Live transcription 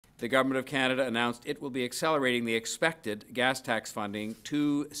the Government of Canada announced it will be accelerating the expected gas tax funding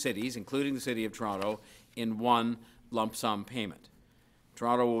to cities, including the City of Toronto, in one lump sum payment.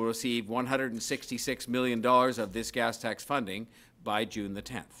 Toronto will receive $166 million of this gas tax funding by June the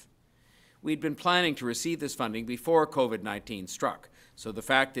 10th. We'd been planning to receive this funding before COVID-19 struck, so the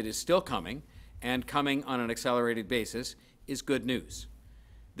fact it is still coming, and coming on an accelerated basis, is good news.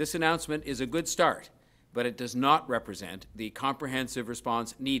 This announcement is a good start, but it does not represent the comprehensive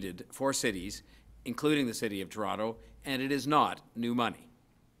response needed for cities, including the City of Toronto, and it is not new money.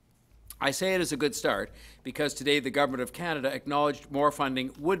 I say it is a good start because today the Government of Canada acknowledged more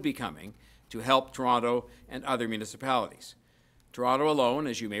funding would be coming to help Toronto and other municipalities. Toronto alone,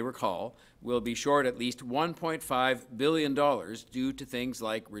 as you may recall, will be short at least $1.5 billion due to things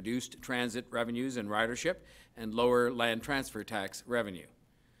like reduced transit revenues and ridership and lower land transfer tax revenue.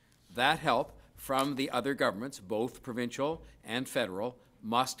 That help from the other governments, both provincial and federal,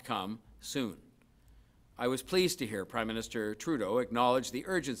 must come soon. I was pleased to hear Prime Minister Trudeau acknowledge the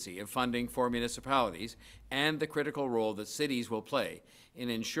urgency of funding for municipalities and the critical role that cities will play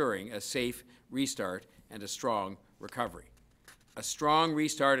in ensuring a safe restart and a strong recovery. A strong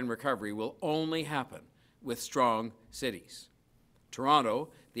restart and recovery will only happen with strong cities. Toronto,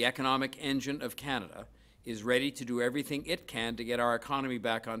 the economic engine of Canada, is ready to do everything it can to get our economy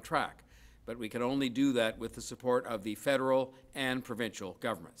back on track, but we can only do that with the support of the federal and provincial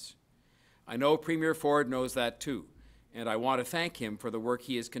governments. I know Premier Ford knows that too, and I want to thank him for the work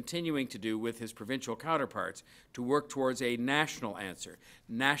he is continuing to do with his provincial counterparts to work towards a national answer,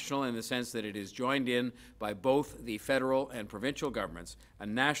 national in the sense that it is joined in by both the federal and provincial governments, a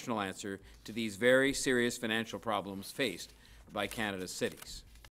national answer to these very serious financial problems faced by Canada's cities.